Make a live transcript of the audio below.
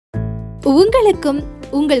உங்களுக்கும்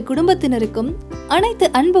உங்கள் குடும்பத்தினருக்கும் அனைத்து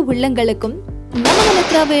அன்பு உள்ளங்களுக்கும் நமது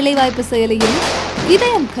நித்ரா வேலைவாய்ப்பு செயலியில்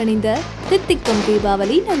இதயம் கனிந்த தித்திக்கும்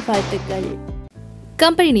தீபாவளி நல்வாழ்த்துக்கள்.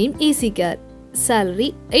 Company name AC Care. Salary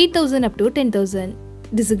 8,000 up to 10,000.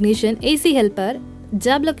 Designation AC Helper.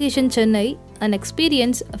 Job location Chennai. And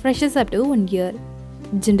experience freshers up to 1 year.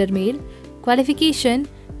 Gender male. Qualification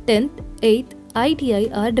 10th, 8th, ITI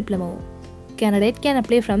or diploma. Candidate can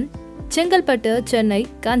apply from Chengalpattu, Chennai,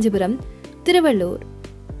 Kanjipuram, Tiruvallur.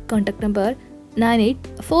 Contact number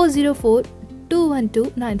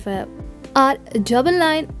 98-404-21295 or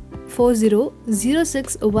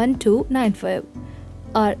 9940061295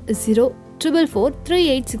 or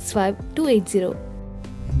 04443865280.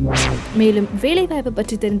 மேலும் வேலைவாய்ப்பு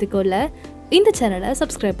பற்றி தெரிந்து கொள்ள இந்த சேனலை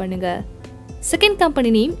subscribe பண்ணுங்க. Second company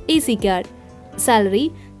name AC Care. Salary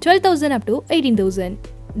 12,000 up to 18,000.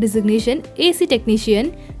 Designation AC Technician.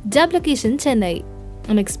 Job location Chennai.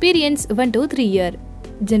 And experience 1 to 3 year.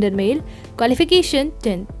 Gender male. Qualification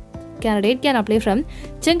 10. Candidate can apply from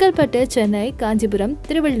Chengalpattu, Chennai, Kanjipuram,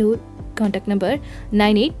 Tiruvallur. Contact number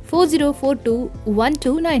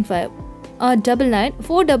 9840421295 or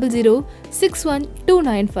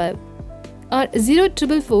 9940061295 or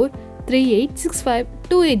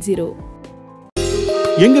 04443865280.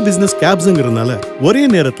 எங்க business கேப்ஸ்ங்கறனால ஒரே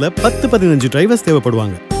நேரத்துல 10-15 drivers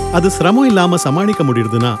தேவைப்படுவாங்க. அது சிரமம் இல்லாம சமாளிக்க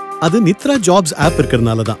முடியுதுன்னா அது நித்ரா jobs app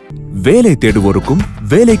இருக்கறனால தான். வேலை தேடுவோருக்கும்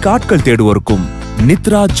வேலைக்கு ஆட்கள் தேடுவோருக்கும்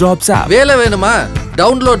நித்ரா ஜாப்ஸ் ஆப். வேலை வேணுமா?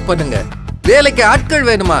 டவுன்லோட் பண்ணுங்க. வேலைக்கு ஆட்கள்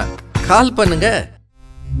வேணுமா? கால் பண்ணுங்க.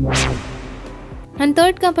 And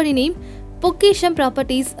third company name Pokesham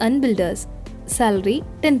Properties and Builders. Salary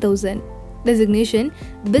 10,000. Designation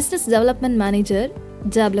Business Development Manager.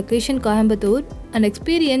 Job location Coimbatore and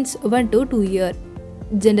experience 1 to 2 year.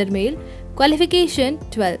 Gender male. Qualification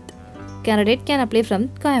 12th. Candidate can apply from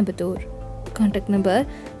Coimbatore. Contact number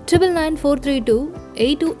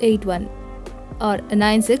 9994328281 or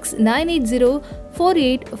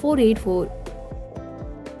 9698048484.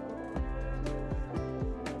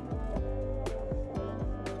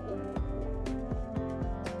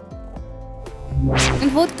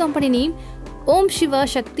 And fourth company name Om Shiva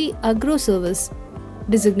Shakti Agro Service.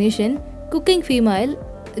 Designation Cooking Female.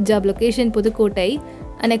 Job location Pudukkottai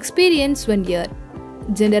and experience 1 year.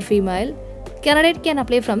 Gender female. Candidate can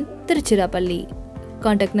apply from Tiruchirappalli.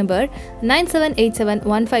 Contact number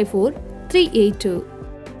 9787154382.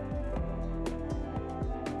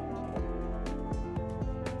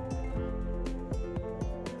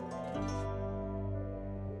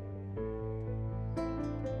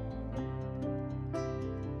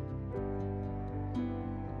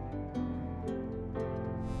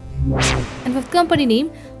 And with company name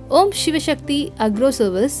Om Shivashakti Agro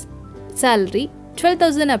Service. Salary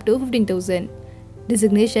 12,000 up to 15,000.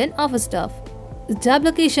 Designation Office Staff. Job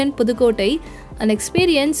location Pudukkottai and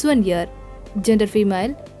experience 1 year. Gender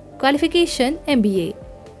female. Qualification MBA.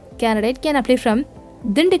 Candidate can apply from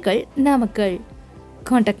Dindikkal, Namakkal.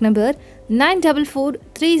 Contact number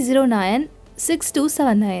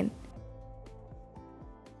 9443096279.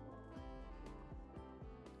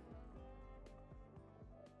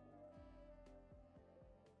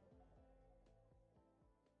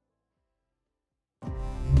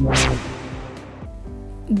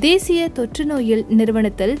 தேசிய தொற்று நோயியல்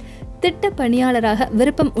நிறுவனத்தில் திட்ட பணியாளராக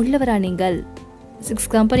விருப்பம் உள்ளவரா நீங்கள்? 6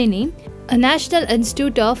 company name National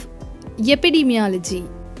Institute of Epidemiology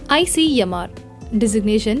ICMR.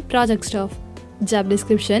 Designation Project Staff. Job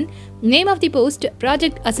description Name of the post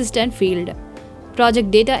Project Assistant Field. Project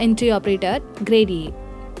Data Entry Operator Grade A.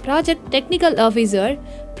 Project Technical Officer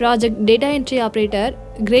Project Data Entry Operator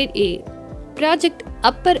Grade A. Project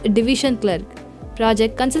Upper Division Clerk.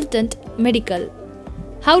 Project Consultant Medical.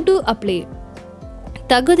 How to apply?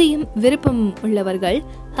 தகுதியும் விருப்பமும் உள்ளவர்கள்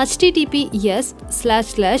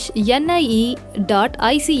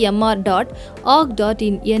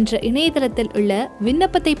https://nie.icmr.org.in என்ற இணையதளத்தில் உள்ள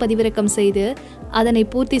விண்ணப்பத்தை பதிவிறக்கம் செய்து அதனை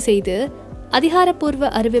பூர்த்தி செய்து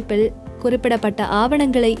அதிகாரப்பூர்வ அறிவிப்பில் குறிப்பிடப்பட்ட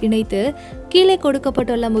ஆவணங்களை இணைத்து கீழே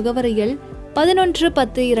கொடுக்கப்பட்டுள்ள முகவரியில்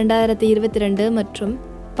 11/10/2022 மற்றும்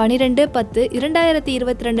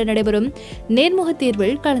 12/10/2022 நடைபெறும் நேர்முகத்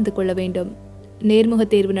தேர்வில் கலந்து கொள்ள வேண்டும். நேர்முக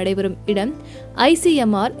தேர்வு நடைபெறும் இடம்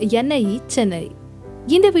ICMR NIE சென்னை.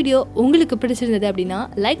 இந்த வீடியோ உங்களுக்கு பிடிச்சிருந்தது அப்படின்னா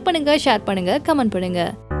லைக் பண்ணுங்க, ஷேர் பண்ணுங்க, கமெண்ட் பண்ணுங்க.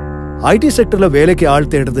 ஐடி செக்டர்ல வேலைக்கு ஆள்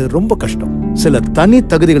தேடுறது ரொம்ப கஷ்டம். சில தனி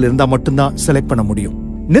தகுதிகள் இருந்தா மட்டும்தான் செலக்ட் பண்ண முடியும்.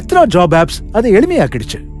 நித்ரா ஜாப் ஆப்ஸ் அதை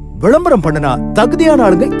எளிமையாக்கிடுச்சு. விளம்பரம் பண்ணனா தகுதியான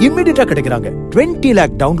ஆளுங்க இமிடியேட்டா கிடைக்கிறாங்க. 20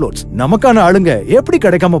 lakh டவுன்லோட்ஸ். நமக்கான ஆளுங்க எப்படி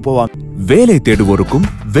கிடைக்காம போவாங்க? வேலை தேடுவோருக்கும்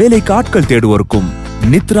வேலைக்கு ஆட்கள் தேடுவோருக்கும்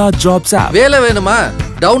நித்ரா ஜாப்ஸ் ஆப். வேலை வேணுமா?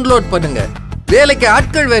 டவுன்லோட் பண்ணுங்க. வேலைக்கு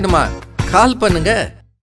ஆட்கள் வேணுமா? கால் பண்ணுங்க.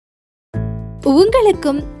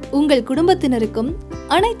 உங்களுக்கும் உங்கள் குடும்பத்தினருக்கும்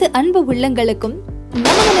அனைத்து அன்பு உள்ளங்களுக்கும்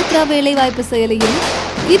நமது நித்ரா வேலைவாய்ப்பு செயலியின்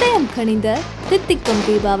இதயம் கனிந்த தித்திக்கும்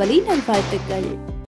தீபாவளி நல்வாழ்த்துக்கள்.